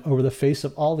dispersed them over the face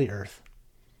of all the earth.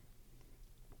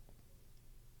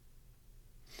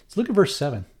 So look at verse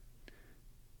 7.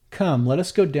 Come, let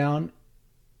us go down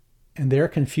and there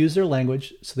confuse their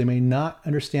language, so they may not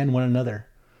understand one another.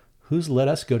 Who's let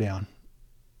us go down?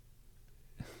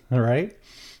 All right?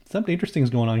 Something interesting is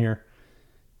going on here.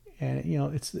 And,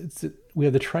 we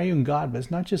have the triune God, but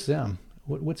it's not just them.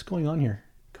 What's going on here?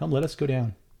 Come, let us go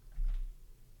down.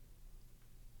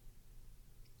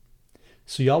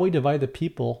 So Yahweh divided the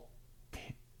people,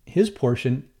 his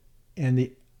portion, and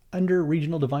the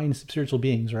under-regional divine spiritual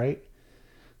beings, right?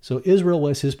 So Israel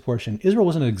was his portion. Israel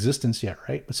wasn't in existence yet,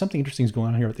 right? But something interesting is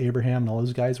going on here with Abraham and all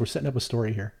those guys. We're setting up a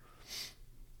story here.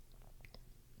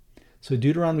 So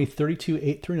Deuteronomy 32,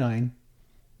 8 through 9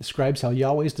 describes how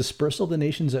Yahweh's dispersal of the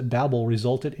nations at Babel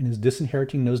resulted in his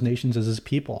disinheriting those nations as his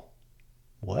people.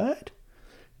 What?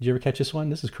 Did you ever catch this one?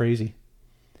 This is crazy.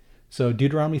 So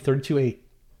Deuteronomy 32, 8.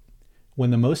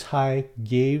 When the Most High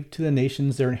gave to the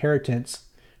nations their inheritance,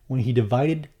 when he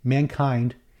divided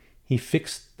mankind, he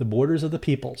fixed the borders of the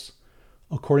peoples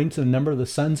according to the number of the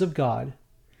sons of God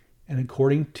and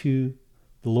according to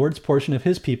the Lord's portion of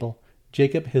his people,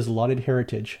 Jacob his allotted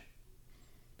heritage.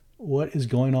 What is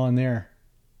going on there?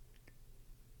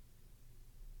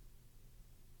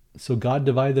 So God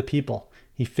divided the people.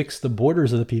 He fixed the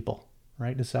borders of the people,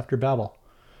 right? This is after Babel.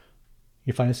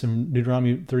 You find this in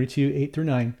Deuteronomy 32, 8 through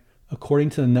 9, according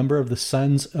to the number of the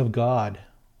sons of God.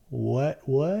 What?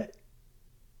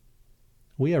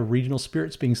 We have regional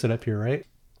spirits being set up here, right?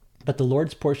 But the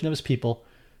Lord's portion of his people,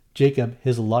 Jacob,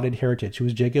 his allotted heritage. Who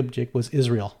was Jacob? Jacob was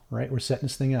Israel, right? We're setting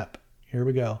this thing up. Here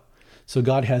we go. So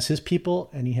God has his people,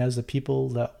 and he has the people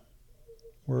that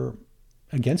were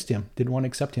against him, didn't want to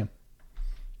accept him.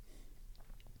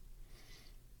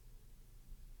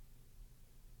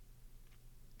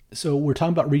 So we're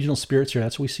talking about regional spirits here.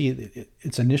 That's what we see.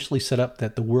 It's initially set up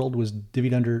that the world was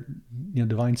divvied under,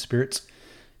 divine spirits,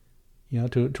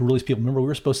 to release people. Remember, we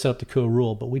were supposed to set up the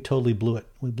co-rule, but we totally blew it.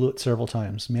 We blew it several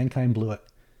times. Mankind blew it.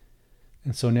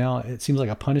 And so now it seems like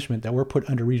a punishment that we're put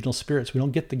under regional spirits. We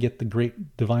don't get the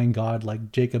great divine God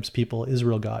like Jacob's people,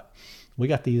 Israel got. We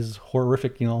got these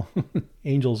horrific,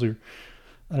 angels who,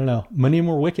 I don't know, many of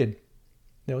them were wicked.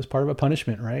 That was part of a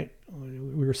punishment, right?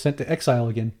 We were sent to exile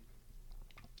again.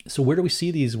 So where do we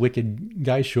see these wicked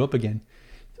guys show up again?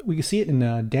 We can see it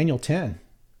in Daniel 10,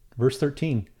 verse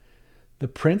 13. The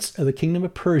prince of the kingdom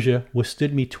of Persia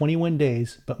withstood me 21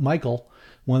 days, but Michael,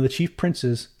 one of the chief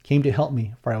princes, came to help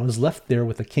me, for I was left there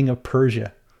with the king of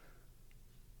Persia.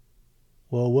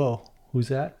 Whoa. Who's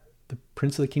that? The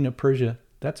prince of the kingdom of Persia.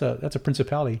 That's a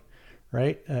principality,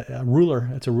 right? A ruler.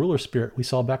 That's a ruler spirit. We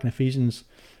saw back in Ephesians,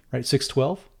 right,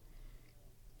 6:12.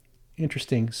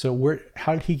 Interesting. So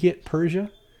how did he get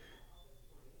Persia?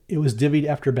 It was divvied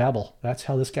after Babel. That's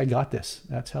how this guy got this.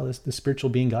 That's how this spiritual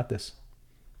being got this.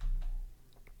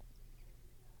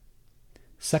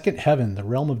 Second heaven, the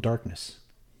realm of darkness.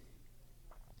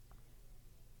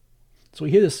 So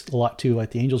we hear this a lot too,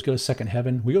 like the angels go to second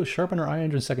heaven. We go sharpen our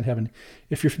irons in second heaven.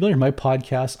 If you're familiar with my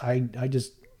podcast, I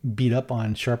just beat up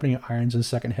on sharpening irons in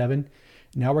second heaven.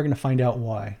 Now we're going to find out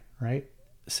why, right?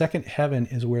 Second heaven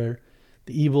is where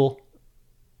the evil,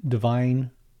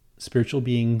 divine, spiritual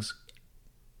beings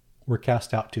were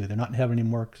cast out to. They're not in heaven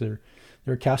anymore because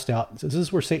they're cast out. So this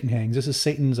is where Satan hangs. This is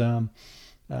Satan's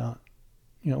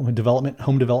development,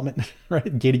 home development,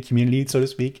 right? Gated community, so to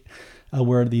speak,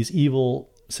 where these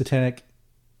evil, satanic,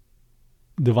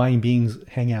 divine beings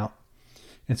hang out.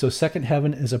 And so second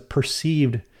heaven is a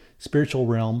perceived spiritual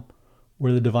realm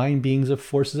where the divine beings of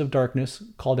forces of darkness,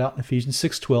 called out in Ephesians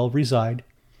 6:12, reside.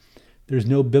 There's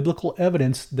no biblical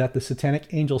evidence that the satanic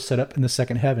angels set up in the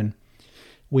second heaven.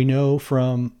 We know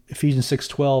from Ephesians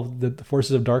 6:12 that the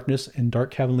forces of darkness and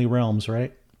dark heavenly realms,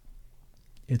 right?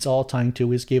 It's all tying to,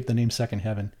 we just gave the name second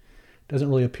heaven. It doesn't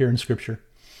really appear in Scripture,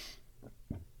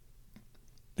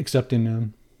 except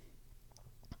in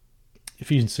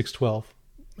Ephesians 6:12,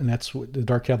 and that's the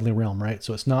dark heavenly realm, right?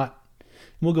 So it's not.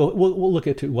 We'll look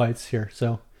at why it's here.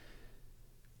 So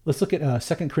let's look at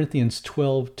 2 Corinthians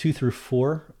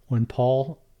 12:2-4, when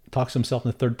Paul talks to himself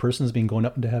in the third person as being going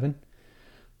up into heaven.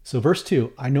 So verse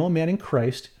 2, I know a man in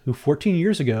Christ who 14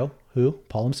 years ago,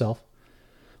 Paul himself,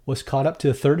 was caught up to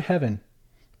the third heaven.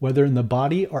 Whether in the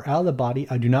body or out of the body,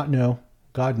 I do not know.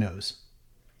 God knows.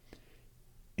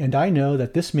 And I know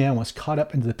that this man was caught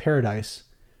up into the paradise.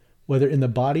 Whether in the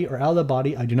body or out of the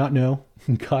body, I do not know.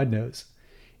 God knows.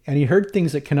 And he heard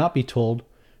things that cannot be told,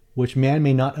 which man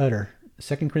may not utter.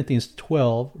 2 Corinthians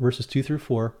 12, verses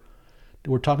 2-4.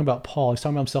 We're talking about Paul. He's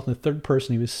talking about himself in the third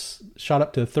person. He was shot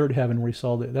up to the third heaven where he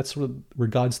saw that's where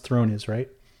God's throne is, right?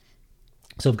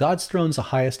 So if God's throne's the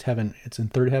highest heaven, it's in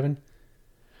third heaven.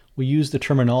 We use the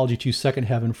terminology to second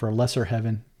heaven for a lesser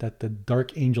heaven that the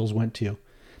dark angels went to.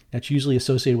 That's usually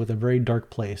associated with a very dark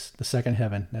place, the second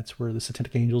heaven. That's where the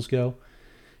satanic angels go.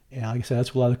 And like I said,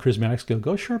 that's where a lot of the charismatics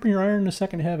go sharpen your iron in the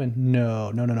second heaven.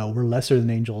 No. We're lesser than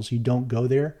angels. You don't go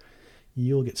there.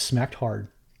 You'll get smacked hard.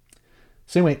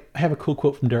 So anyway, I have a cool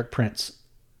quote from Derek Prince,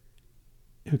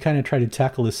 who kind of tried to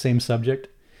tackle this same subject.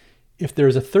 If there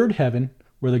is a third heaven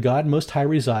where the God Most High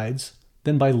resides,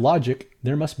 then by logic,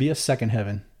 there must be a second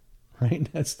heaven,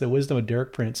 right? That's the wisdom of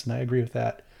Derek Prince, and I agree with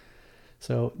that.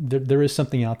 So there is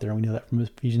something out there. We know that from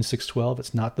Ephesians 6:12.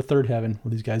 It's not the third heaven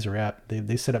where these guys are at.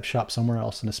 They set up shop somewhere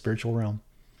else in a spiritual realm,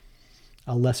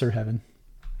 a lesser heaven.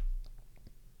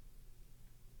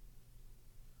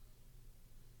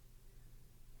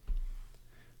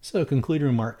 So concluding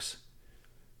remarks.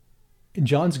 In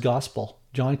John's gospel,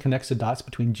 John connects the dots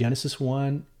between Genesis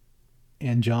 1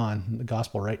 and John, the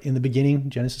gospel, right? In the beginning,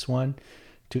 Genesis 1,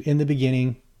 to in the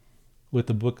beginning with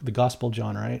the book, the gospel of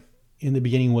John, right? In the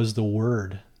beginning was the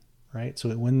Word, right? So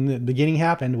when the beginning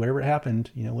happened, whatever happened,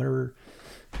 whatever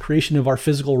creation of our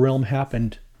physical realm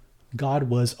happened, God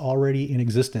was already in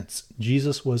existence.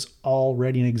 Jesus was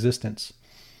already in existence.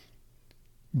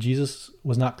 Jesus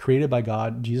was not created by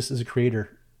God. Jesus is a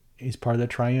creator. He's part of the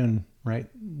triune, right?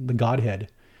 The Godhead.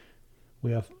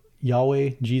 We have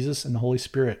Yahweh, Jesus, and the Holy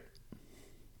Spirit.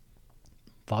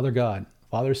 Father God,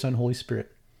 Father, Son, Holy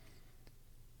Spirit.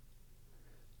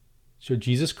 So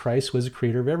Jesus Christ was the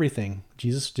creator of everything.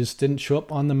 Jesus just didn't show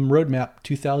up on the roadmap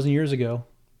 2,000 years ago.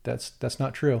 That's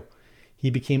not true.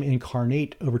 He became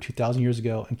incarnate over 2,000 years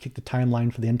ago and kicked the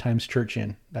timeline for the end times church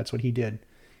in. That's what he did.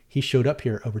 He showed up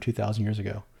here over 2,000 years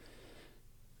ago.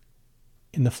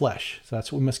 in the flesh. So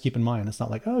that's what we must keep in mind. It's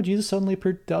not like, oh, Jesus suddenly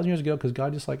appeared 1,000 years ago because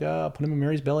God just like, put him in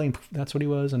Mary's belly and that's what he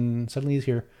was. And suddenly he's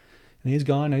here and he's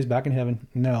gone. Now he's back in heaven.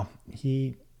 No,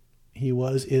 he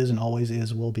was, is, and always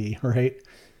is, will be, right?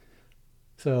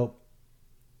 So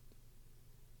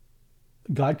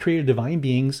God created divine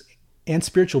beings and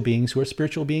spiritual beings. Who are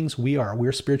spiritual beings?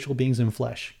 We're spiritual beings in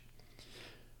flesh,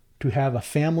 to have a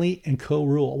family and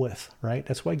co-rule with, right?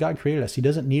 That's why God created us. He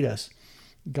doesn't need us.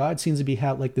 God seems to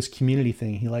have like this community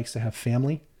thing. He likes to have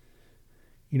family.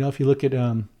 You know, if you look at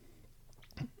the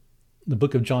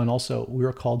book of John also, we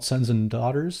are called sons and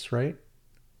daughters, right?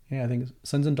 Yeah, I think it's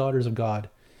sons and daughters of God.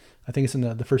 I think it's in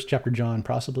the first chapter of John,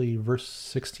 possibly verse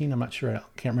 16. I'm not sure. I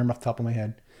can't remember off the top of my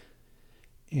head.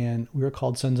 And we are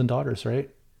called sons and daughters,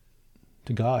 right?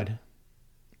 To God.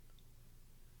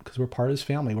 Because we're part of his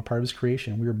family. We're part of his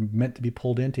creation. We were meant to be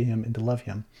pulled into him and to love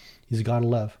him. He's a God of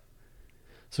love.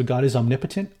 So God is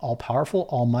omnipotent, all-powerful,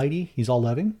 almighty. He's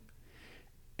all-loving.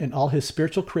 And all his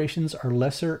spiritual creations are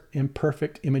lesser,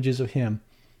 imperfect images of him.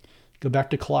 Go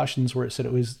back to Colossians where it said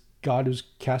it was God who's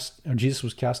cast, or Jesus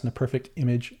was cast in the perfect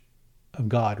image of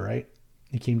God, right?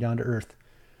 He came down to earth.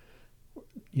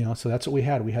 You know, so that's what we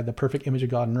had. We had the perfect image of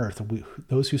God on earth.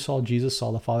 Those who saw Jesus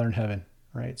saw the Father in heaven,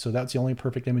 right? So that's the only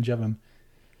perfect image of him.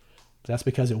 But that's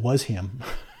because it was him.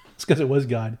 It's because it was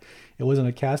God. It wasn't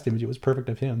a cast image. It was perfect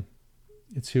of him.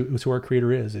 It's who our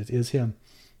creator is. It is him.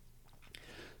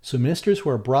 So ministers who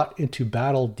are brought into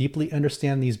battle deeply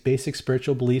understand these basic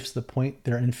spiritual beliefs to the point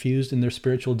they're infused in their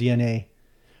spiritual DNA.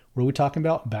 What are we talking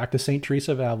about? Back to St.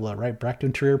 Teresa of Avila, right? Back to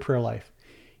interior prayer life.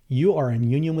 You are in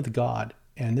union with God,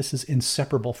 and this is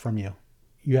inseparable from you.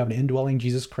 You have an indwelling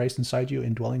Jesus Christ inside you,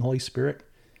 indwelling Holy Spirit,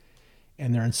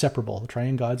 and they're inseparable. The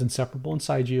triune God's inseparable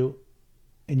inside you,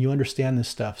 and you understand this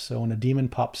stuff. So when a demon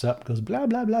pops up, goes blah,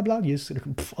 blah, blah, blah, you just,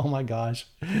 oh my gosh,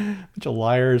 bunch of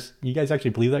liars. You guys actually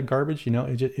believe that garbage? You know,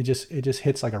 it just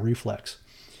hits like a reflex.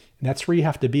 And that's where you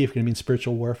have to be if you're going to be in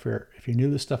spiritual warfare. If you're new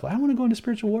to this stuff, I want to go into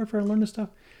spiritual warfare and learn this stuff.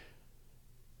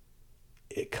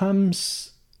 It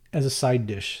comes as a side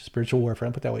dish, spiritual warfare.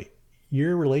 I'll put it that way.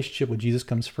 Your relationship with Jesus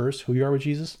comes first, who you are with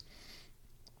Jesus,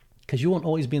 because you won't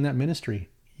always be in that ministry.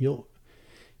 You'll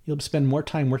spend more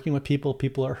time working with people.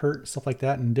 People are hurt, stuff like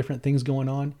that, and different things going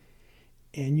on.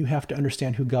 And you have to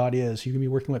understand who God is. You're going to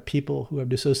be working with people who have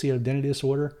dissociative identity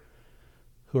disorder,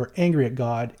 who are angry at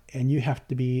God, and you have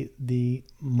to be the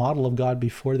model of God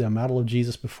before them, model of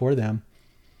Jesus before them,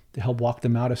 to help walk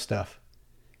them out of stuff.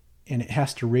 And it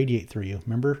has to radiate through you.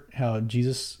 Remember how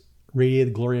Jesus radiated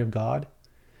the glory of God?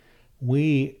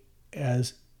 We,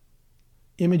 as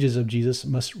images of Jesus,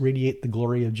 must radiate the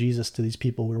glory of Jesus to these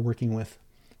people we're working with.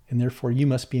 And therefore, you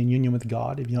must be in union with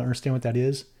God. If you don't understand what that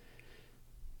is,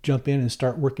 jump in and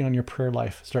start working on your prayer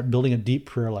life. Start building a deep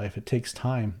prayer life. It takes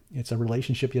time. It's a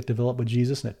relationship you have to develop with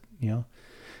Jesus. And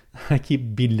I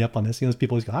keep beating up on this. Those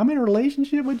people always go, I'm in a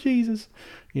relationship with Jesus,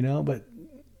 but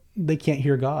they can't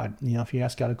hear God. If you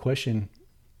ask God a question,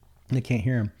 they can't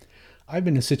hear him. I've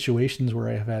been in situations where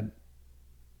I have had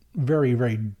very,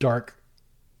 very dark,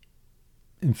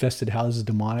 infested houses,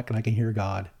 demonic, and I can hear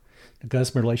God. Because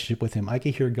that's my relationship with him. I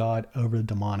can hear God over the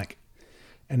demonic.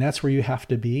 And that's where you have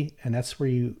to be. And if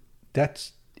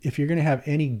you're going to have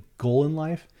any goal in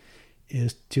life,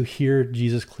 is to hear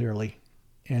Jesus clearly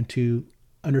and to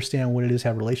understand what it is to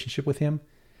have a relationship with him,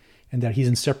 and that he's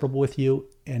inseparable with you.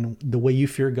 And the way you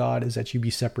fear God is that you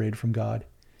be separated from God.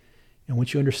 And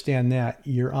once you understand that,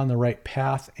 you're on the right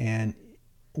path. And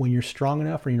when you're strong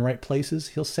enough or in the right places,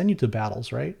 he'll send you to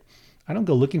battles, right? I don't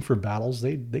go looking for battles.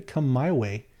 They come my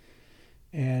way.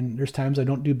 And there's times I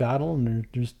don't do battle, and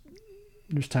there's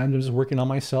times I'm just working on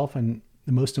myself. And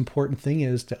the most important thing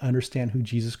is to understand who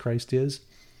Jesus Christ is.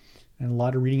 And a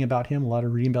lot of reading about him, a lot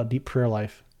of reading about deep prayer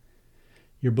life.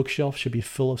 Your bookshelf should be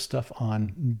full of stuff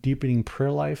on deepening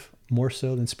prayer life, more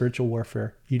so than spiritual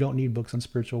warfare. You don't need books on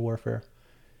spiritual warfare.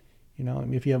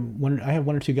 If you have I have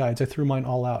one or two guides. I threw mine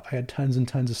all out. I had tons and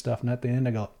tons of stuff. And at the end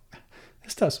I go,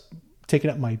 this stuff's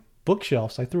taking up my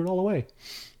bookshelf. So I threw it all away.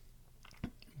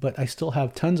 But I still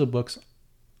have tons of books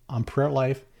on prayer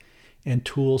life and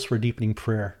tools for deepening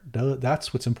prayer.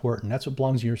 That's what's important. That's what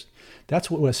belongs to yours. That's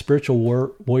what a spiritual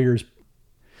warrior's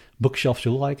bookshelf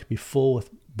should look like. Be full with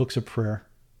books of prayer.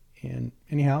 And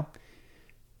anyhow,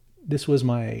 this was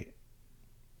my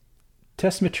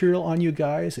test material on you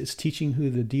guys. It's teaching who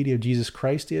the deity of Jesus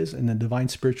Christ is and the divine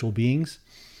spiritual beings.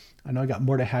 I know I got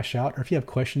more to hash out. Or if you have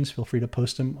questions, feel free to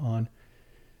post them on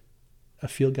a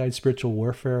Field Guide Spiritual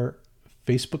Warfare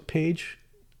Facebook page.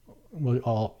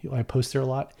 I post there a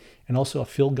lot. And also a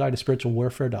Field Guide to Spiritual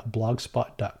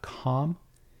Warfare.blogspot.com.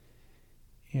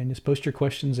 and just post your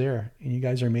questions there. And you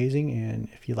guys are amazing. And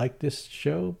if you like this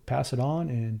show, pass it on.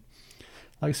 And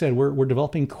like I said, we're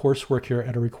developing coursework here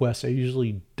at a request. I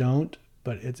usually don't,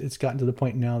 but it's gotten to the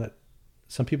point now that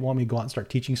some people want me to go out and start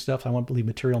teaching stuff. I want to leave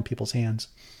material in people's hands.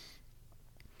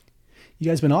 You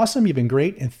guys have been awesome. You've been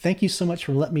great. And thank you so much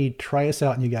for letting me try us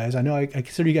out. And you guys, I know I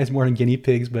consider you guys more than guinea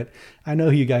pigs, but I know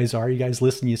who you guys are. You guys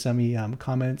listen, you send me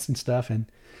comments and stuff. And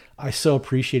I so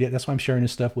appreciate it. That's why I'm sharing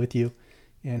this stuff with you,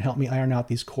 and help me iron out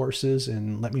these courses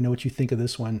and let me know what you think of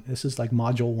this one. This is like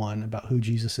module 1 about who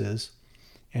Jesus is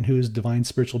and who his divine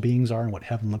spiritual beings are and what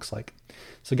heaven looks like.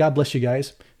 So God bless you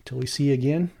guys. Until we see you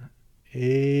again.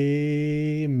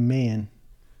 Amen.